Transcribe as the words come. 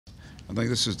I think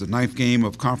this is the 9th game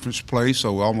of conference play,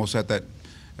 so we're almost at that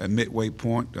midway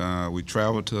point. We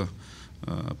travel to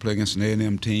play against an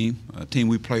A&M team, a team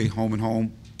we play home and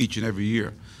home each and every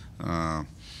year.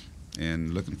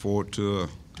 And looking forward to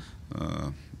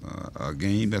a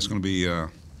game that's going to be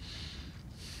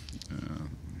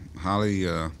highly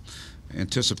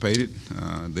anticipated.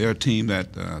 They're a team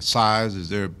that size is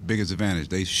their biggest advantage.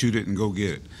 They shoot it and go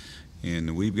get it.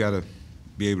 And we've got to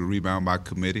be able to rebound by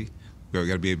committee. We've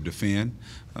got to be able to defend.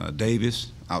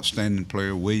 Davis, outstanding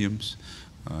player. Williams,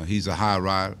 he's a high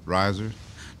riser.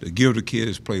 The Gilder kid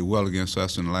has played well against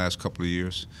us in the last couple of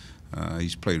years.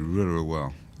 He's played really, really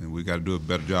well, and we've got to do a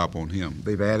better job on him.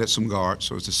 They've added some guards,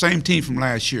 so it's the same team from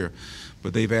last year,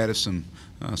 but they've added some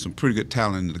pretty good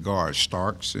talent in the guards.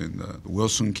 Starks and the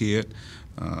Wilson kid.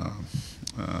 They're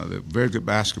a very good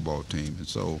basketball team, and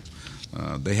so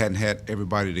they hadn't had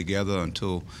everybody together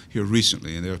until here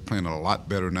recently, and they're playing a lot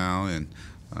better now, and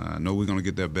I know we're going to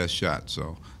get their best shot.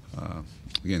 So,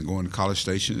 again, going to College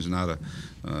Station is not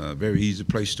a very easy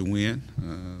place to win.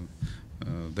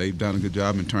 They've done a good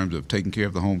job in terms of taking care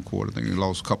of the home court. I think they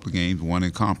lost a couple of games, one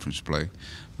in conference play,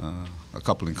 a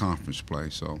couple in conference play.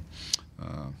 So,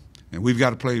 and we've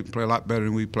got to play a lot better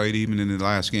than we played even in the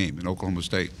last game in Oklahoma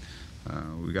State.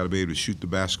 We've got to be able to shoot the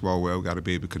basketball well. We've got to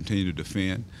be able to continue to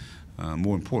defend.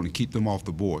 More importantly, keep them off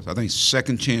the boards. I think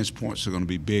second chance points are going to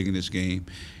be big in this game,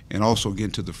 and also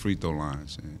get to the free throw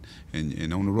lines.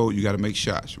 And on the road, you got to make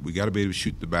shots. We got to be able to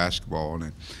shoot the basketball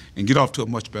and get off to a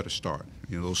much better start.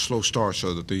 You know, those slow starts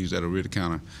are the things that are really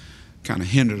kind of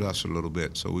hindered us a little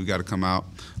bit. So we've got to come out,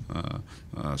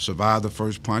 survive the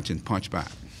first punch, and punch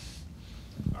back.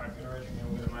 All right,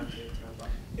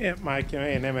 yeah, Mike,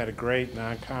 A&M had a great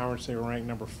non-conference. They were ranked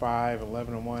number 5,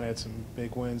 11-1. Had some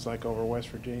big wins like over West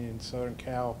Virginia and Southern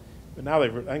Cal. But now I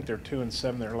think they're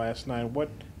 2-7 their last 9. What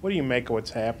do you make of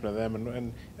what's happened to them?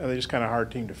 And are they just kind of a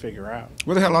hard team to figure out?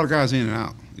 Well, they had a lot of guys in and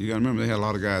out. You got to remember they had a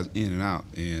lot of guys in and out,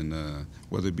 and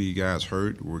whether it be guys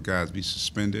hurt or guys be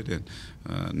suspended,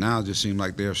 and now it just seems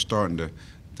like they're starting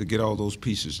to get all those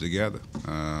pieces together.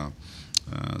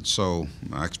 So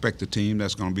I expect a team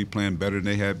that's going to be playing better than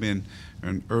they have been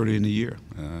early in the year.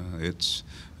 It's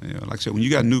like I said, when you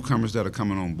got newcomers that are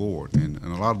coming on board, and a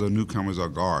lot of the newcomers are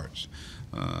guards,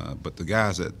 but the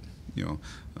guys that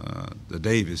the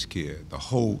Davis kid, the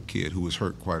Holt kid, who was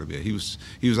hurt quite a bit, he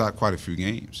was out quite a few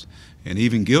games, and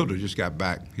even Gilder just got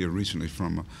back here recently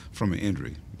from an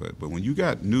injury. But when you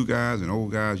got new guys and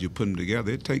old guys, you put them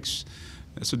together,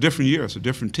 it's a different year. It's a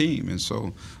different team, and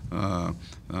so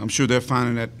I'm sure they're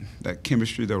finding that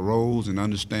chemistry, their roles, and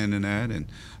understanding that, and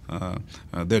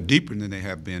they're deeper than they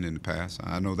have been in the past.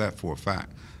 I know that for a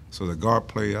fact. So the guard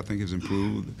play, I think, has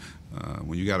improved.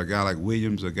 When you got a guy like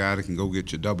Williams, a guy that can go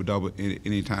get you double-double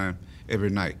anytime, every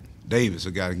night. Davis,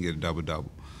 a guy that can get a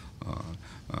double-double.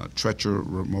 Treacher,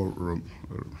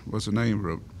 what's the name?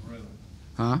 Morales.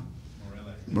 Huh?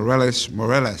 Morales.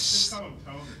 Morales. Just call him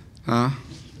Tony. Huh?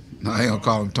 No, I ain't gonna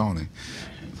call him Tony.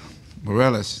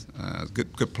 Morales,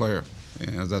 good player.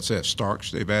 And as I said,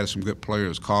 Starks, they've added some good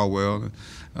players, Caldwell,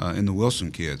 and the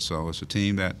Wilson kid. So it's a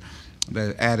team that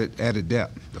added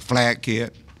depth. The Flag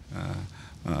kid.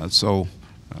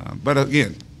 But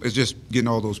again, it's just getting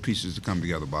all those pieces to come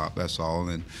together, Bob. That's all.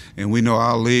 And we know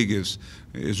our league is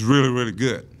really, really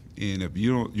good. And if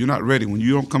you're not ready, when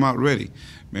you don't come out ready,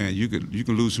 man, you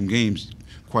can lose some games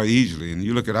quite easily. And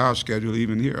you look at our schedule,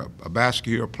 even here, a basket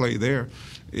here, a play there,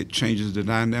 it changes the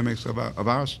dynamics of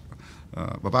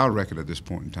our record at this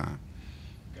point in time.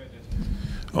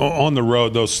 On the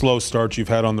road, those slow starts you've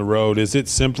had on the road, is it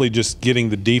simply just getting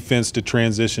the defense to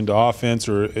transition to offense,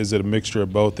 or is it a mixture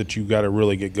of both that you've got to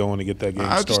really get going to get that game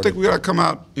started? I just think we got to come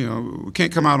out. We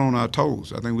can't come out on our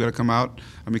toes. I think we got to come out.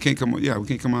 We can't come out.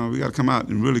 We got to come out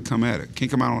and really come at it. Can't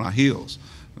come out on our heels.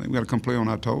 I think we got to come play on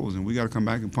our toes, and we got to come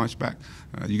back and punch back.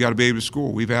 You got to be able to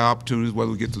score. We've had opportunities,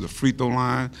 whether we get to the free throw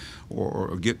line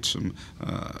or get some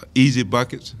easy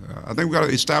buckets. I think we got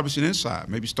to establish it inside,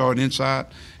 maybe start inside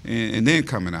and then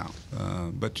coming out.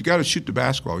 But you got to shoot the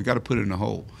basketball. You got to put it in the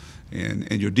hole,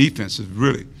 and your defense is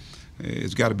really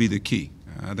it's got to be the key.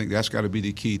 I think that's got to be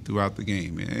the key throughout the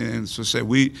game. And so, said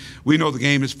we know the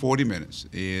game is 40 minutes,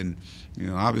 and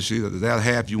obviously that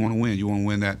half you want to win. You want to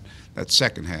win that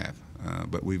second half.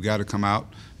 But we've got to come out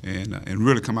and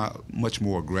really come out much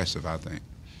more aggressive, I think.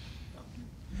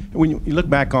 When you look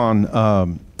back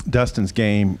on Dustin's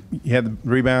game, he had the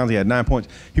rebounds, he had 9 points.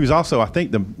 He was also, I think,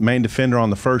 the main defender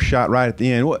on the first shot right at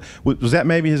the end. Was that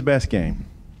maybe his best game?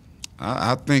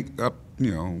 I think,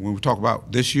 when we talk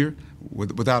about this year,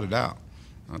 without a doubt.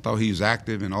 I thought he was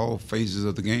active in all phases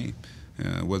of the game.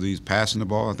 whether he's passing the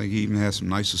ball. I think he even had some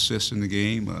nice assists in the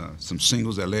game, some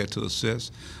singles that led to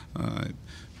assists.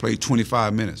 Played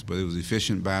 25 minutes, but it was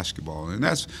efficient basketball,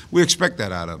 and we expect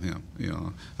that out of him.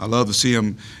 I love to see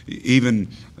him even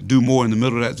do more in the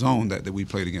middle of that zone that we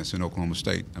played against in Oklahoma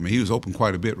State. I mean, he was open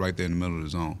quite a bit right there in the middle of the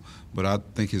zone, but I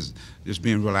think his just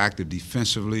being real active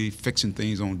defensively, fixing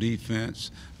things on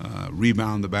defense,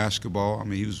 rebounding the basketball. I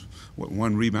mean, he was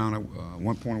one rebound at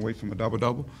 1 point away from a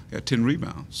double-double. He had 10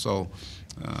 rebounds, so.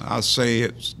 I'll say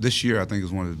this year I think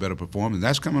is one of his better performances.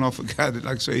 That's coming off a guy that,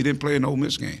 like I say, he didn't play an Ole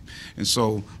Miss game. And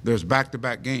so there's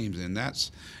back-to-back games, and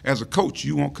that's, as a coach,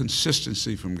 you want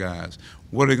consistency from guys.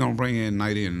 What are they going to bring in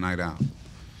and night out? When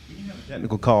you have a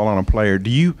technical call on a player, do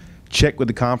you check with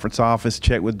the conference office,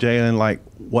 check with Jalen, like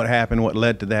what happened, what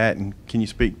led to that, and can you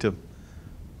speak to,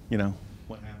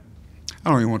 what happened? I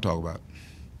don't even want to talk about it.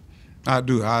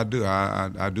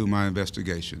 I do my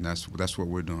investigation. That's what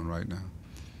we're doing right now.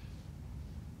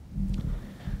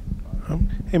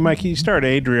 Hey, Mike, you started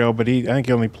Adriel, but I think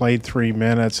he only played 3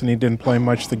 minutes, and he didn't play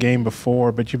much the game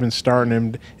before, but you've been starting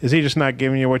him. Is he just not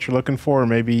giving you what you're looking for, or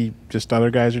maybe just other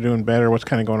guys are doing better? What's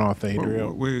kind of going on with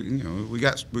Adriel? Well, we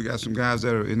got some guys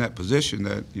that are in that position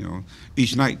that,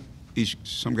 each night,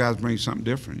 some guys bring something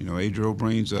different. Adriel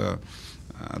brings, I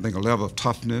think, a level of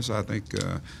toughness. I think,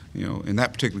 in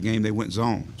that particular game, they went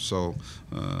zone, so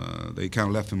they kind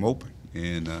of left him open.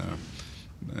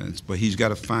 But he's got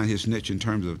to find his niche in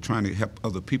terms of trying to help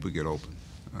other people get open.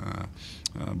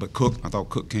 But I thought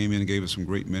Cook came in and gave us some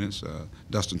great minutes.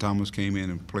 Dustin Thomas came in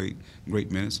and played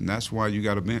great minutes, and that's why you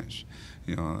got a bench.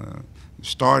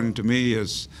 Starting to me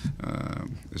is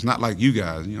it's not like you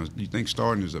guys. You think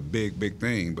starting is a big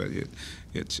thing, but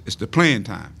it's the playing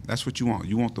time. That's what you want.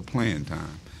 You want the playing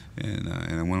time.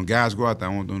 And when guys go out there,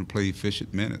 I want them to play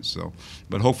efficient minutes. So,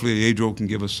 but hopefully Adriel can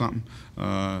give us something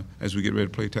as we get ready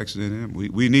to play Texas A&M.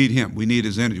 We need him. We need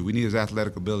his energy. We need his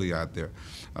athletic ability out there.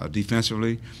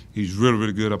 Defensively, he's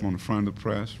really good up on the front of the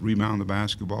press, rebounding the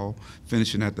basketball,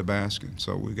 finishing at the basket.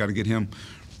 So we got to get him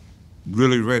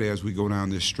really ready as we go down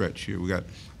this stretch here. We got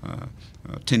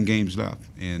 10 games left,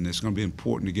 and it's going to be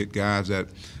important to get guys that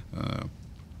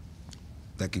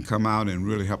can come out and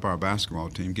really help our basketball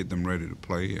team, get them ready to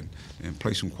play and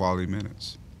play some quality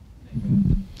minutes.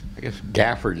 I guess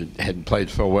Gafford hadn't played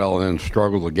so well and then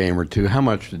struggled a game or two. How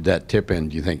much did that tip in,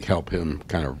 do you think, help him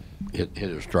kind of hit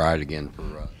his stride again for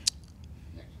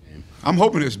next game? I'm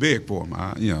hoping it's big for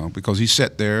him, because he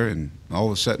sat there and all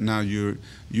of a sudden now you're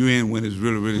in when it's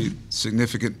really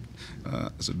significant.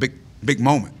 It's a big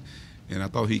moment. And I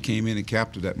thought he came in and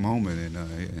captured that moment,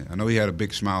 and I know he had a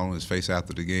big smile on his face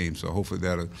after the game. So hopefully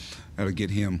that'll get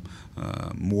him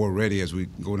more ready as we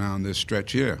go down this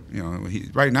stretch here.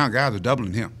 Right now guys are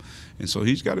doubling him, and so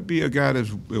he's got to be a guy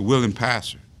that's a willing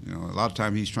passer. A lot of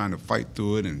times he's trying to fight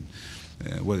through it and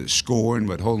whether it's scoring,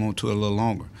 but holding on to it a little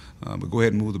longer. But go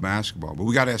ahead and move the basketball. But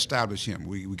we got to establish him.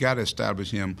 We got to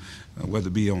establish him, whether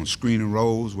it be on screen and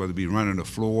rolls, whether it be running the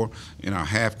floor, in our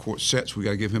half-court sets, we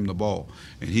got to give him the ball.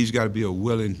 And he's got to be a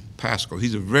willing passer.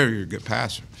 He's a very good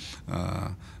passer.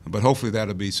 But hopefully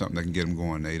that'll be something that can get him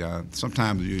going, Nate.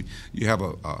 Sometimes you have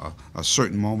a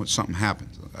certain moment, something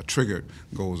happens, a trigger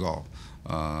goes off,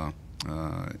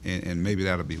 and maybe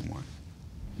that'll be one.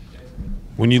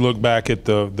 When you look back at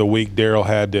the week Darrell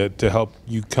had to help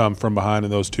you come from behind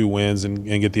in those 2 wins and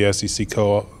get the SEC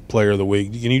Player of the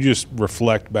Week, can you just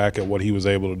reflect back at what he was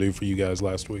able to do for you guys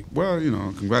last week? Well,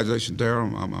 congratulations,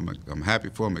 Darrell. I'm happy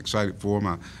for him, excited for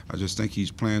him. I just think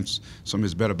he's playing some of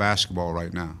his better basketball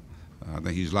right now. I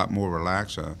think he's a lot more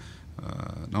relaxed.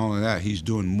 Not only that, he's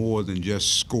doing more than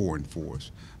just scoring for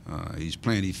us. He's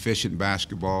playing efficient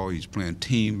basketball. He's playing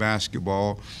team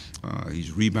basketball.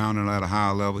 He's rebounding at a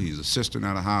high level. He's assisting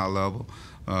at a high level,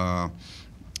 and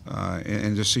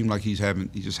it just seems like he's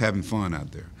just having fun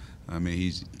out there. I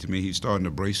mean, to me, he's starting to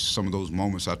embrace some of those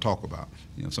moments I talk about.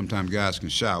 Sometimes guys can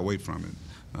shy away from it,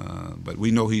 but we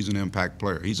know he's an impact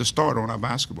player. He's a starter on our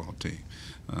basketball team,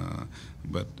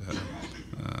 but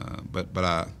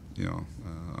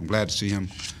I'm glad to see him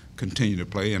continue to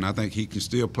play, and I think he can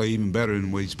still play even better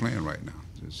than what he's playing right now.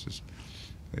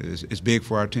 It's big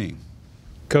for our team.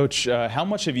 Coach, how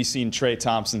much have you seen Trey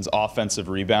Thompson's offensive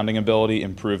rebounding ability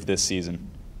improve this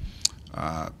season?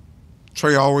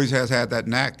 Trey always has had that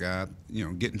knack,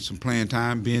 getting some playing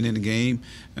time, being in the game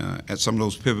at some of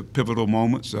those pivotal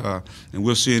moments, and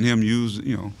we're seeing him use,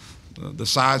 the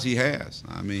size he has.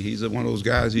 I mean, he's one of those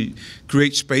guys. He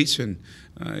creates space, and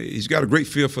he's got a great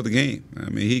feel for the game. I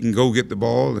mean, he can go get the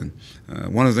ball, and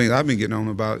one of the things I've been getting on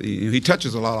about, he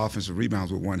touches a lot of offensive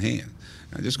rebounds with one hand.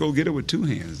 Just go get it with 2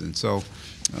 hands, and so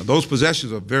those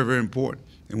possessions are very important.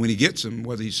 And when he gets them,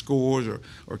 whether he scores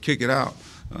or kick it out,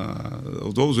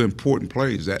 those are important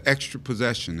plays, that extra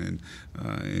possession.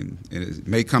 And it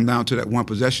may come down to that one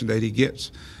possession that he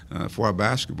gets for our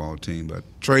basketball team. But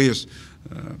Trey is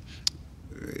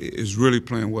really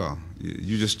playing well.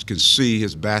 You just can see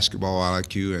his basketball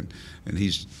IQ, and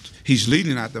he's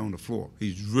leading out there on the floor.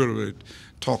 He's really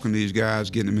talking to these guys,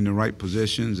 getting them in the right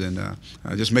positions, and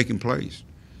just making plays.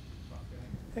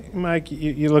 Mike,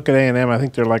 you look at A&M, I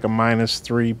think they're like a minus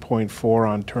 3.4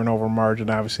 on turnover margin.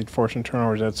 Obviously, forcing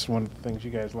turnovers, that's one of the things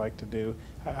you guys like to do.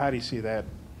 How do you see that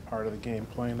part of the game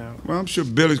playing out? Well, I'm sure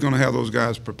Billy's going to have those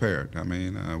guys prepared. I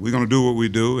mean, we're going to do what we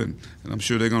do, and I'm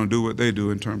sure they're going to do what they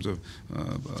do in terms of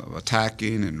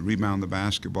attacking and rebound the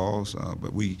basketballs.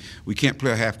 But we can't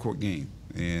play a half-court game.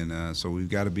 And so we've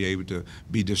got to be able to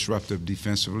be disruptive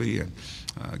defensively and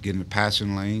get in the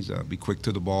passing lanes, be quick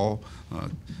to the ball.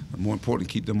 More important,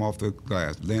 keep them off the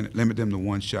glass, limit them to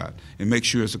one shot, and make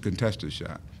sure it's a contested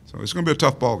shot. So it's going to be a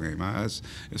tough ball game.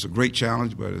 It's a great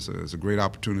challenge, but it's a great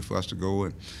opportunity for us to go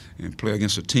and play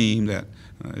against a team that,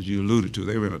 as you alluded to,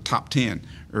 they were in the top 10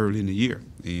 early in the year.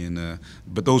 And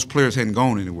but those players hadn't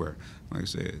gone anywhere. Like I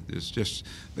said, it's just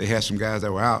they had some guys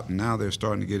that were out, and now they're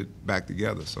starting to get it back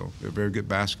together. So they're a very good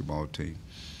basketball team.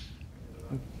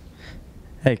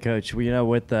 Hey, Coach. Well, you know,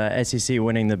 with the SEC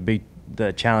winning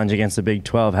the challenge against the Big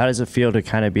 12, how does it feel to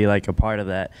kind of be like a part of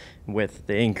that with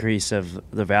the increase of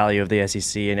the value of the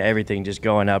SEC and everything just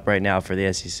going up right now for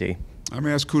the SEC? I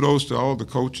mean, that's kudos to all the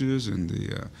coaches and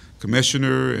the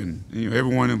commissioner and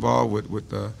everyone involved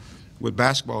with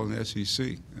basketball in the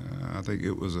SEC. I think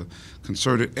it was a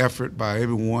concerted effort by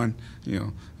everyone,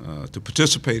 to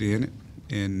participate in it,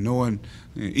 and knowing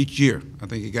each year, I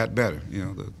think it got better.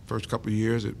 The first couple of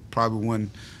years it probably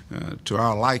wasn't to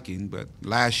our liking, but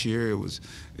last year it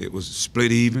was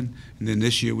split even, and then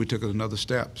this year we took it another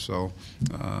step. So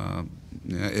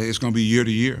it's going to be year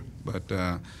to year, but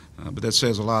that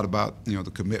says a lot about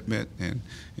the commitment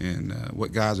and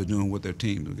what guys are doing with their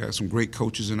team. We've got some great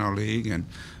coaches in our league, and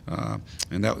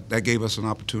that gave us an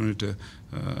opportunity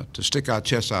to stick our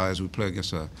chest out as we play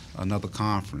against another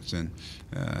conference. And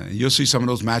you'll see some of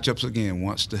those matchups again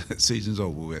once the season's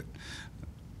over with.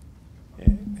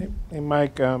 Hey,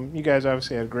 Mike, you guys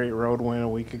obviously had a great road win a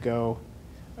week ago.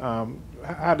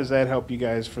 How does that help you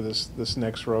guys for this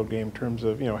next road game in terms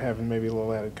of having maybe a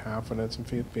little added confidence and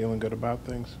feeling good about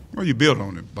things? Well, you build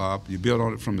on it, Bob. You build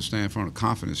on it from a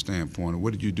confidence standpoint.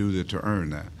 What did you do to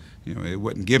earn that? It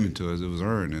wasn't given to us; it was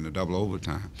earned in a double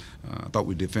overtime. I thought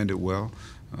we defended well,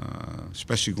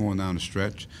 especially going down the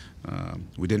stretch.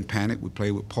 We didn't panic. We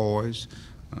played with poise.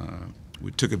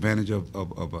 We took advantage of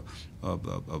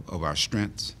our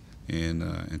strengths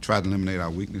and tried to eliminate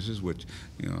our weaknesses, which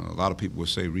a lot of people would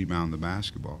say rebound the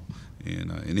basketball.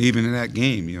 And even in that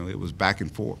game, it was back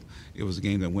and forth. It was a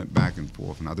game that went back and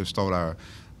forth, and I just thought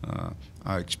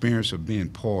our experience of being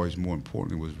poised, more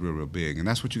importantly, was real, real big. And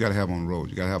that's what you got to have on the road.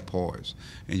 You got to have poise,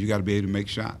 and you got to be able to make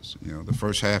shots. The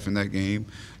first half in that game,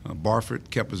 Barford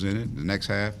kept us in it. The next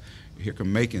half, here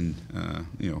come Macon,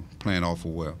 playing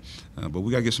awful well. But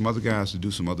we got to get some other guys to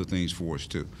do some other things for us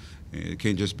too. It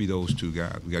can't just be those two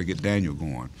guys. We got to get Daniel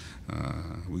going.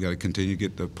 We got to continue to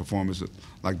get the performance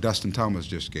like Dustin Thomas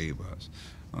just gave us.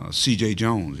 C.J.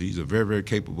 Jones, he's a very, very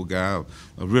capable guy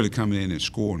of really coming in and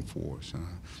scoring for us.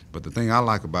 But the thing I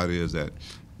like about it is that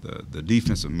the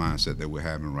defensive mindset that we're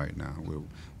having right now.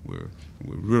 We're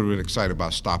really, really excited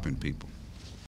about stopping people.